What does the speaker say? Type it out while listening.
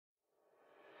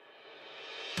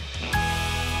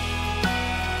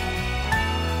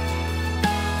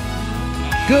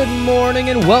Good morning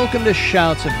and welcome to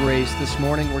Shouts of Grace. This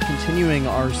morning we're continuing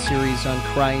our series on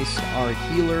Christ, our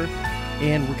healer,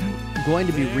 and we're going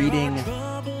to be reading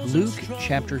Luke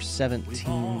chapter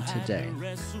 17 today.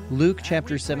 Luke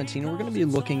chapter 17, we're going to be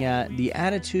looking at the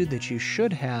attitude that you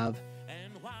should have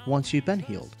once you've been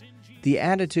healed. The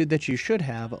attitude that you should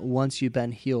have once you've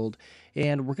been healed.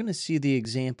 And we're going to see the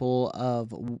example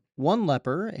of one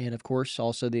leper, and of course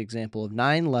also the example of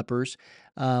 9 lepers,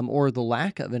 or the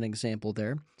lack of an example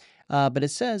there. But it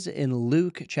says in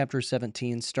Luke chapter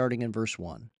 17, starting in verse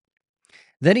 1.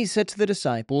 Then he said to the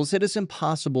disciples, "It is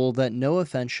impossible that no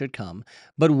offense should come,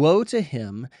 but woe to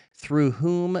him through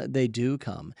whom they do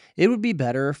come. It would be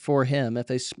better for him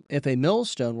if a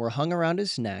millstone were hung around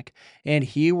his neck, and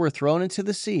he were thrown into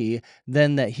the sea,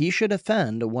 than that he should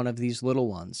offend one of these little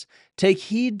ones. Take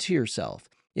heed to yourself.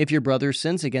 If your brother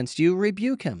sins against you,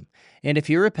 rebuke him, and if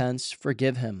he repents,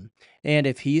 forgive him. And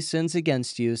if he sins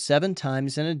against you 7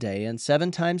 times in a day, and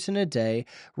 7 times in a day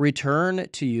return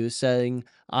to you, saying,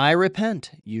 I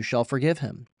repent, you shall forgive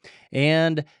him."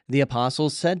 And the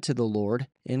apostles said to the Lord,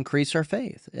 "Increase our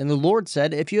faith." And the Lord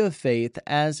said, "If you have faith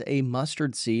as a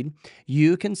mustard seed,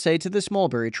 you can say to this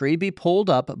mulberry tree, be pulled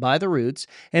up by the roots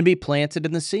and be planted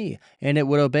in the sea, and it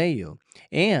would obey you.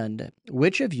 And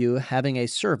which of you, having a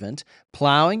servant,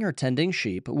 plowing or tending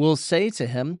sheep, will say to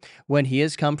him when he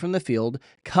has come from the field,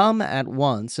 come at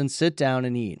once and sit down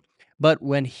and eat? But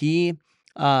will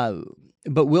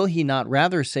he not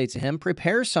rather say to him,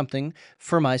 prepare something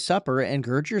for my supper, and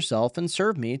gird yourself, and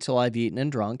serve me till I've eaten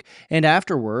and drunk, and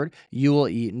afterward you will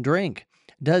eat and drink?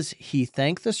 Does he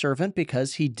thank the servant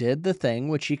because he did the thing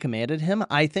which he commanded him?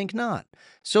 I think not.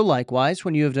 So likewise,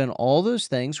 when you have done all those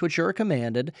things which you are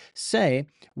commanded, say,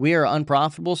 we are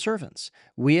unprofitable servants.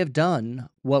 We have done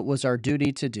what was our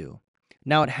duty to do."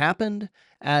 Now it happened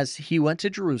as he went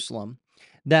to Jerusalem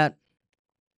that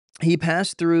he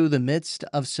passed through the midst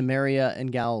of Samaria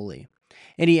and Galilee.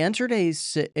 And he entered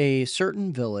a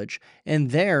certain village, and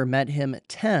there met him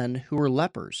 10 who were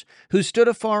lepers, who stood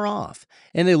afar off.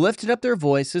 And they lifted up their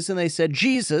voices, and they said,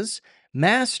 "Jesus,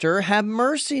 Master, have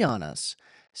mercy on us."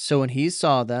 So when he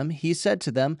saw them, he said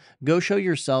to them, "Go show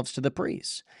yourselves to the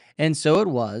priests." And so it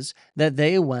was that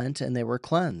they went, and they were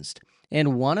cleansed.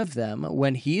 And one of them,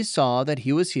 when he saw that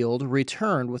he was healed,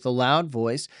 returned with a loud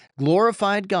voice,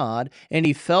 glorified God, and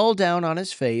he fell down on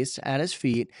his face at his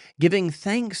feet, giving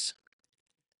thanks.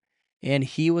 And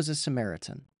he was a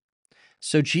Samaritan.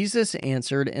 So Jesus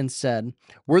answered and said,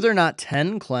 "Were there not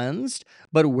 10 cleansed?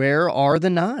 But where are the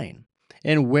 9?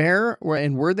 And were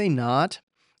they not?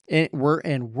 Excuse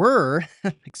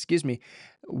me,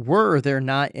 were there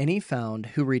not any found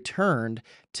who returned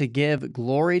to give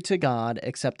glory to God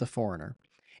except the foreigner?"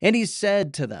 And he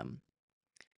said to them,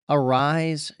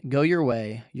 "Arise, go your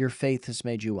way, your faith has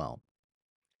made you well."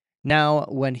 Now,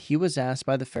 when he was asked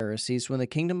by the Pharisees when the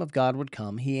kingdom of God would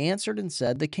come, he answered and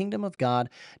said, "The kingdom of God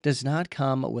does not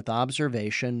come with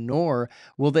observation, nor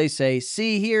will they say,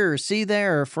 'See here, see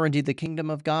there,' for indeed the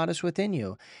kingdom of God is within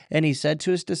you." And he said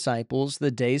to his disciples, "The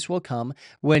days will come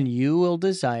when you will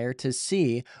desire to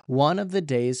see one of the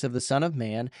days of the Son of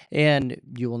Man, and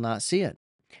you will not see it.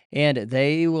 And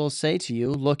they will say to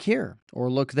you, 'Look here,' or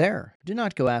 'Look there.' Do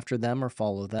not go after them or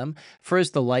follow them. For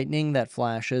as the lightning that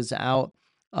flashes out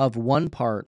of one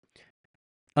part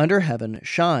under heaven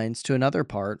shines to another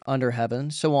part under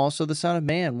heaven, so also the Son of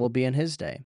Man will be in his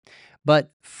day.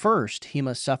 But first he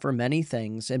must suffer many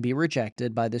things and be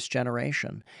rejected by this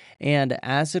generation. And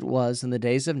as it was in the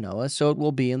days of Noah, so it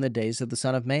will be in the days of the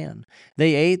Son of Man.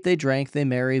 They ate, they drank, they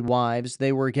married wives,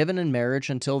 they were given in marriage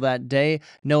until that day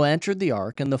Noah entered the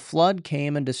ark, and the flood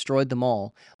came and destroyed them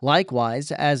all.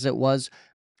 Likewise, as it was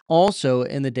also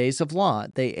in the days of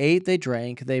Lot, they ate, they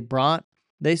drank, they brought,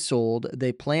 they sold,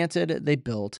 they planted, they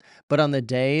built. But on the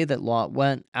day that Lot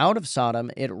went out of Sodom,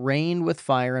 it rained with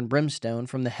fire and brimstone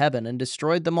from the heaven and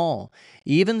destroyed them all.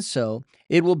 Even so,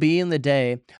 it will be in the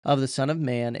day of the Son of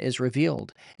Man is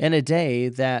revealed, in a day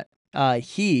that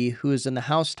he who is in the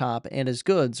housetop and his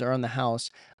goods are in the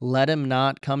house, let him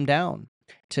not come down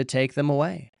to take them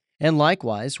away. And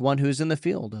likewise, one who is in the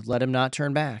field, let him not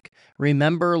turn back.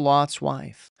 Remember Lot's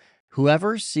wife.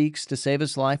 Whoever seeks to save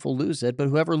his life will lose it, but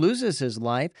whoever loses his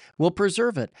life will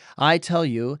preserve it. I tell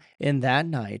you, in that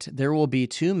night there will be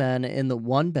 2 men in the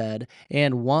one bed,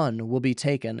 and one will be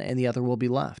taken, and the other will be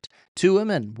left. 2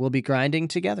 women will be grinding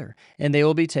together, and they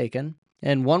will be taken,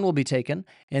 and one will be taken,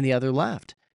 and the other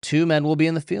left. 2 men will be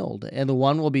in the field, and the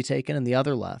one will be taken, and the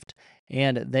other left.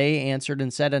 And they answered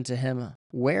and said unto him,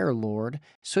 Where, Lord?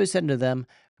 So he said unto them,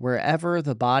 Wherever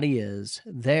the body is,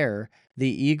 there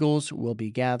the eagles will be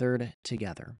gathered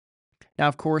together. Now,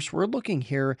 of course, we're looking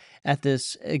here at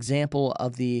this example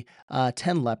of the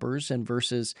 10 lepers in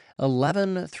verses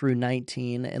 11 through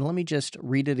 19. And let me just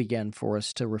read it again for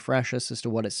us to refresh us as to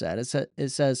what it said. It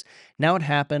says, "Now it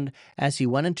happened as he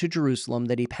went into Jerusalem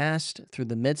that he passed through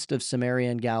the midst of Samaria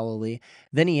and Galilee.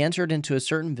 Then he entered into a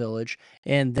certain village,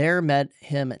 and there met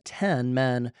him 10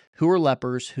 men who were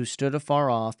lepers, who stood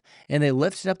afar off. And they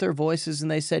lifted up their voices,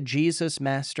 and they said, 'Jesus,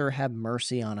 Master, have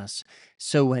mercy on us.'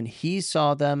 So when he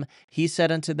saw them, he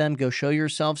said unto them, 'Go show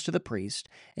yourselves to the priest.'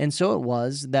 And so it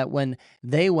was that when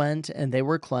they went and they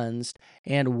were cleansed,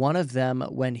 and one of them,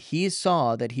 when he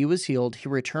saw that he was healed, he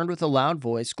returned with a loud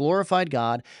voice, glorified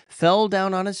God, fell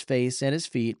down on his face and his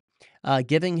feet,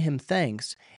 giving him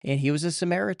thanks. And he was a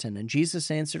Samaritan. And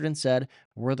Jesus answered and said,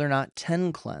 'Were there not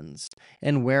 10 cleansed?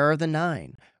 And where are the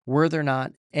 9? Were there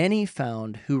not any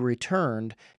found who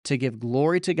returned to give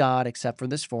glory to God except for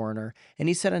this foreigner?' And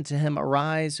he said unto him,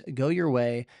 'Arise, go your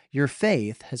way, your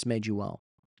faith has made you well.'"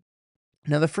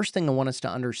 Now, the first thing I want us to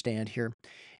understand here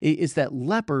is that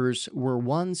lepers were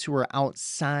ones who were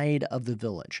outside of the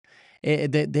village.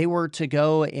 They were to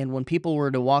go, and when people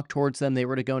were to walk towards them, they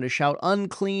were to go and to shout,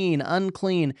 "Unclean,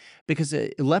 unclean," because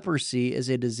leprosy is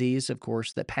a disease, of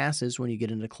course, that passes when you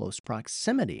get into close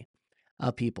proximity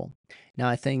of people. Now,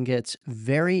 I think it's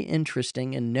very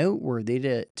interesting and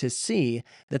noteworthy to see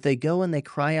that they go and they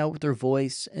cry out with their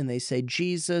voice and they say,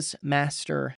 "Jesus,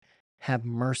 Master, have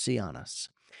mercy on us."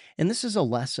 And this is a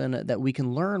lesson that we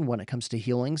can learn when it comes to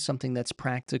healing, something that's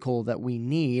practical that we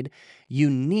need.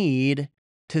 You need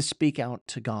to speak out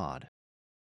to God.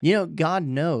 God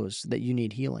knows that you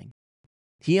need healing.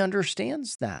 He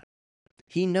understands that.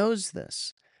 He knows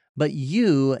this. But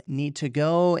you need to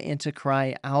go and to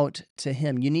cry out to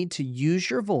him. You need to use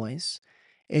your voice,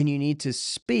 and you need to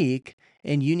speak,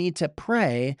 and you need to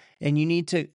pray, and you need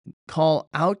to call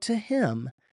out to him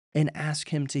and ask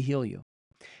him to heal you.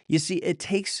 You see, it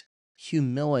takes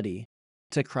humility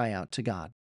to cry out to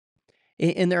God.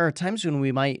 And there are times when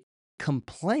we might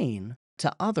complain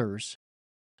to others,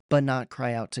 but not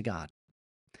cry out to God.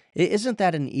 Isn't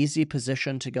that an easy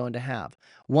position to go and to have?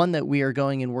 One that we are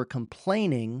going and we're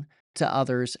complaining to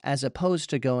others as opposed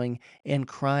to going and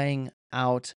crying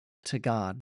out to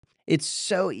God. It's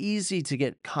so easy to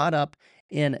get caught up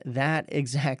in that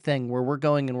exact thing where we're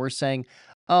going and we're saying,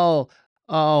 "Oh,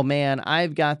 oh man,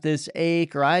 I've got this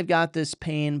ache or I've got this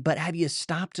pain," but have you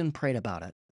stopped and prayed about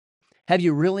it? Have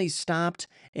you really stopped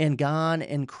and gone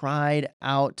and cried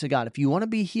out to God? If you want to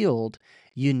be healed,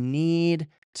 you need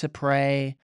to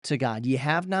pray to God. You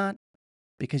have not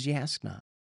because you ask not.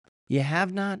 You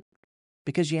have not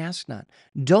because you ask not.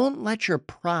 Don't let your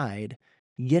pride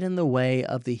get in the way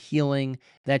of the healing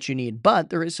that you need.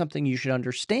 But there is something you should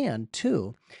understand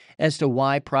too as to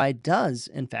why pride does,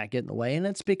 in fact, get in the way. And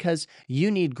it's because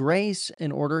you need grace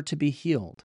in order to be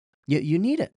healed. You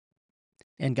need it.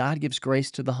 And God gives grace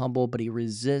to the humble, but he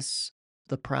resists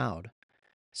the proud.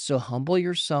 So humble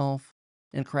yourself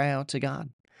and cry out to God.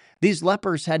 These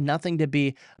lepers had nothing to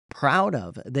be proud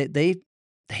of. They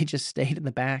just stayed in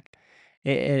the back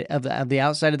of the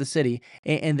outside of the city,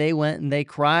 and they went and they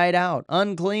cried out,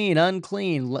 "Unclean,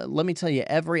 unclean." Let me tell you,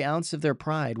 every ounce of their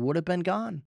pride would have been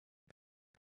gone.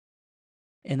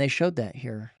 And they showed that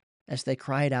here as they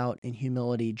cried out in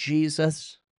humility,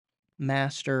 "Jesus,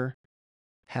 Master,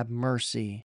 have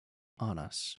mercy on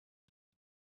us."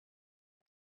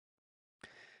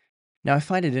 Now, I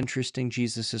find it interesting,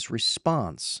 Jesus'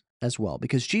 response as well,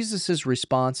 because Jesus'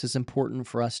 response is important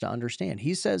for us to understand.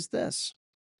 He says this,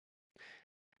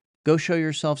 "Go show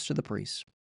yourselves to the priests.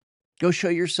 Go show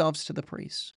yourselves to the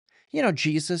priests."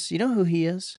 Jesus, you know who he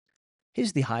is?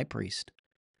 He's the high priest.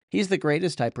 He's the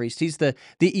greatest high priest. He's the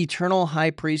eternal high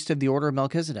priest of the order of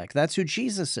Melchizedek. That's who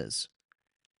Jesus is.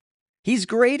 He's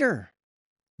greater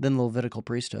than the Levitical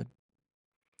priesthood.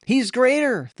 He's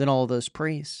greater than all those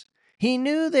priests. He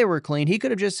knew they were clean. He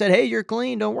could have just said, "Hey, you're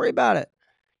clean. Don't worry about it.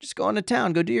 Just go on to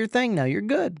town. Go do your thing now. You're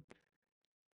good."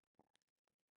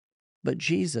 But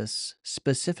Jesus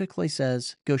specifically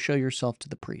says, "Go show yourself to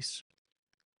the priests."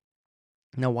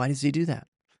 Now, why does he do that?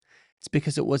 It's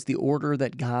because it was the order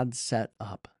that God set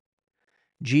up.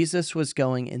 Jesus was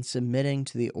going and submitting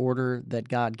to the order that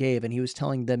God gave, and he was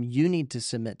telling them, you need to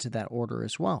submit to that order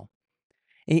as well.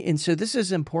 And so this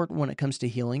is important when it comes to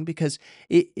healing because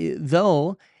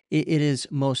though it is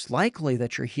most likely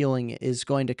that your healing is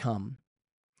going to come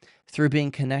through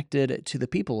being connected to the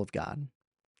people of God,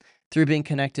 through being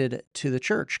connected to the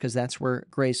church, because that's where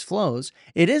grace flows.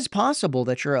 It is possible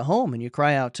that you're at home and you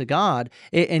cry out to God,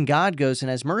 and God goes and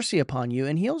has mercy upon you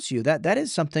and heals you. That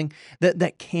is something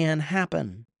that can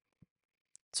happen.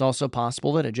 It's also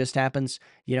possible that it just happens,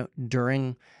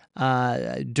 during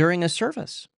during a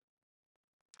service,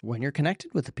 when you're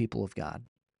connected with the people of God.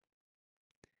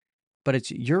 But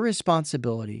it's your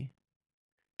responsibility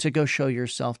to go show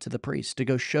yourself to the priest, to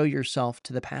go show yourself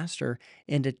to the pastor,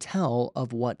 and to tell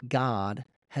of what God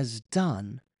has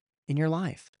done in your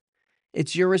life.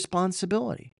 It's your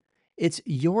responsibility. It's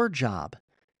your job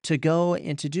to go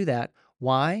and to do that.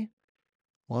 Why?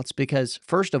 Well, it's because,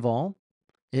 first of all,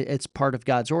 it's part of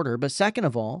God's order. But second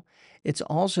of all, it's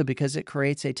also because it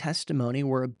creates a testimony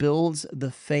where it builds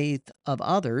the faith of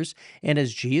others. And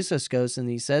as Jesus goes and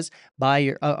he says,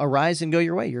 arise and go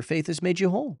your way. Your faith has made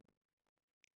you whole.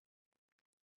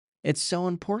 It's so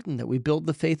important that we build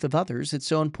the faith of others. It's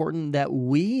so important that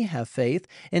we have faith.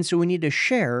 And so we need to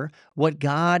share what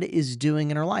God is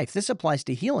doing in our life. This applies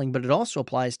to healing, but it also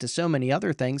applies to so many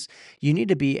other things. You need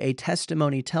to be a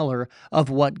testimony teller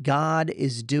of what God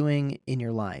is doing in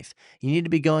your life. You need to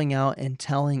be going out and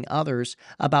telling others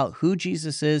about who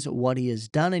Jesus is, what he has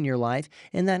done in your life.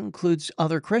 And that includes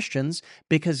other Christians,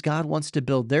 because God wants to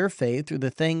build their faith through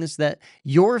the things that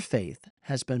your faith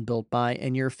has been built by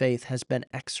and your faith has been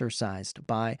exercised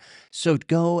by. So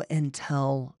go and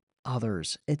tell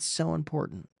others. It's so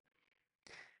important.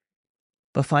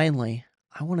 But finally,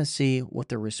 I want to see what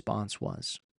the response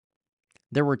was.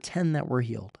 There were 10 that were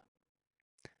healed,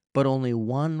 but only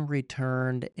one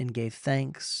returned and gave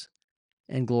thanks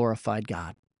and glorified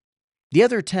God. The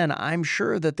other 10, I'm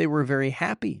sure that they were very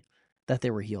happy that they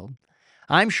were healed.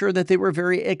 I'm sure that they were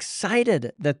very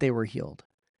excited that they were healed.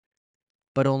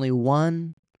 But only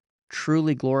one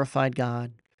truly glorified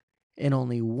God, and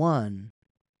only one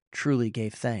truly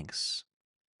gave thanks.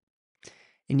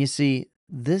 And you see,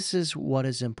 this is what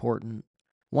is important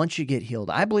once you get healed.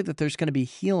 I believe that there's going to be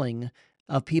healing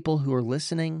of people who are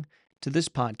listening to this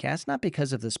podcast, not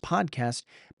because of this podcast,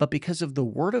 but because of the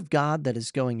Word of God that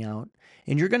is going out.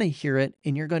 And you're going to hear it,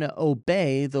 and you're going to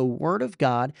obey the Word of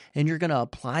God, and you're going to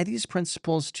apply these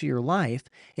principles to your life,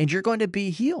 and you're going to be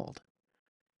healed.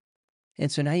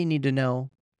 And so now you need to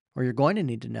know, or you're going to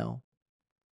need to know,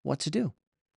 what to do.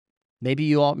 Maybe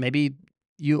you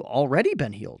already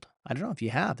been healed. I don't know if you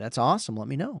have. That's awesome. Let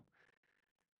me know.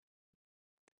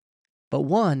 But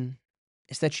one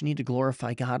is that you need to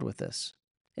glorify God with this.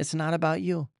 It's not about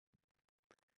you.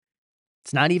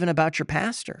 It's not even about your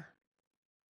pastor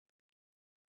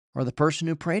or the person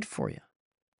who prayed for you.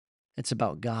 It's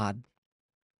about God.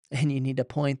 And you need to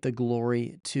point the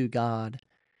glory to God.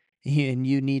 And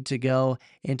you need to go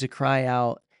and to cry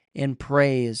out and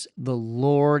praise the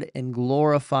Lord and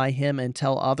glorify him and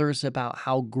tell others about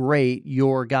how great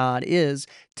your God is.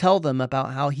 Tell them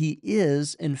about how he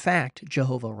is, in fact,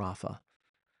 Jehovah Rapha.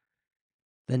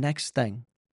 The next thing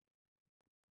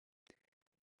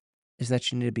is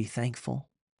that you need to be thankful.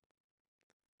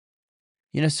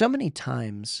 You know, so many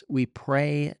times we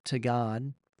pray to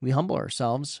God, we humble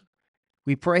ourselves,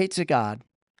 we pray to God.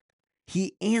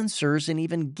 He answers and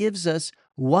even gives us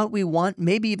what we want,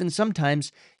 maybe even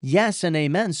sometimes yes and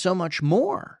amen, so much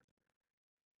more.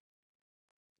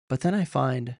 But then I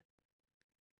find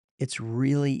it's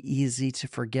really easy to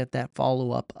forget that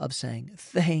follow-up of saying,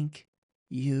 thank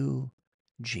you,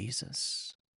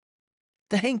 Jesus.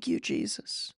 Thank you,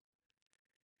 Jesus.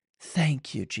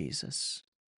 Thank you, Jesus.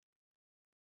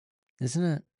 Isn't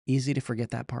it easy to forget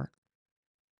that part?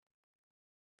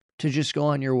 To just go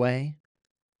on your way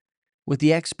with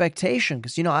the expectation,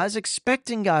 because, I was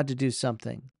expecting God to do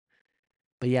something.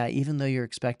 But yeah, even though you're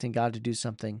expecting God to do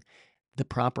something, the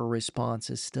proper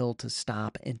response is still to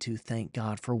stop and to thank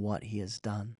God for what he has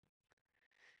done.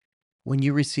 When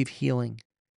you receive healing,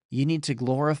 you need to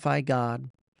glorify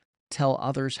God, tell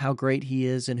others how great he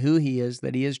is and who he is,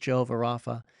 that he is Jehovah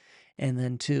Rapha. And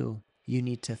then too, you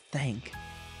need to thank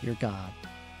your God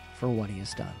for what he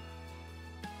has done.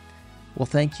 Well,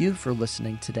 thank you for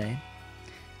listening today.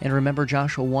 And remember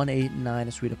Joshua 1:8-9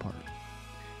 as we depart.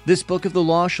 This book of the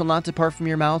law shall not depart from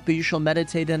your mouth, but you shall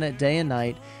meditate in it day and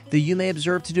night, that you may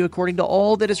observe to do according to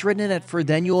all that is written in it, for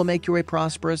then you will make your way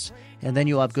prosperous, and then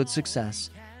you will have good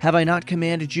success. Have I not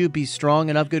commanded you, be strong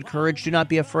and of good courage, do not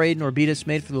be afraid nor be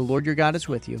dismayed, for the Lord your God is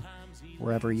with you,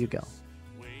 wherever you go.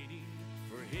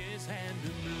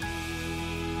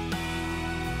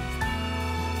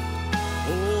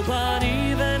 Oh, but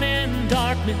even in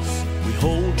darkness, we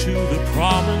hold to the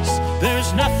promise.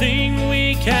 There's nothing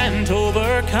we can't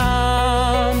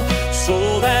overcome.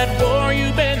 So that war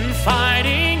you've been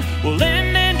fighting will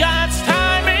end in God's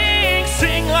timing.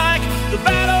 Sing like the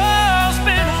battle's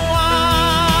been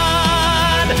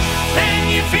won.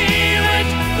 Can you feel it?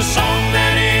 The song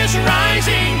that is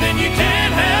rising, then you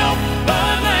can't help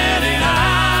but let it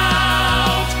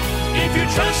out. If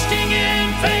you're trusting in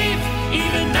faith,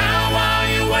 even now while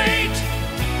you wait,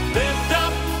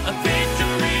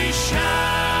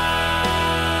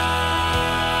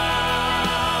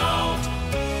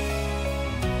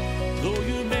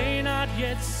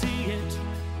 yet see it,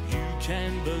 you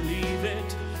can believe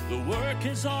it. The work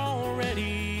has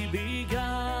already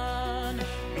begun.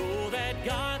 Know that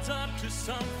God's up to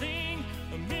something.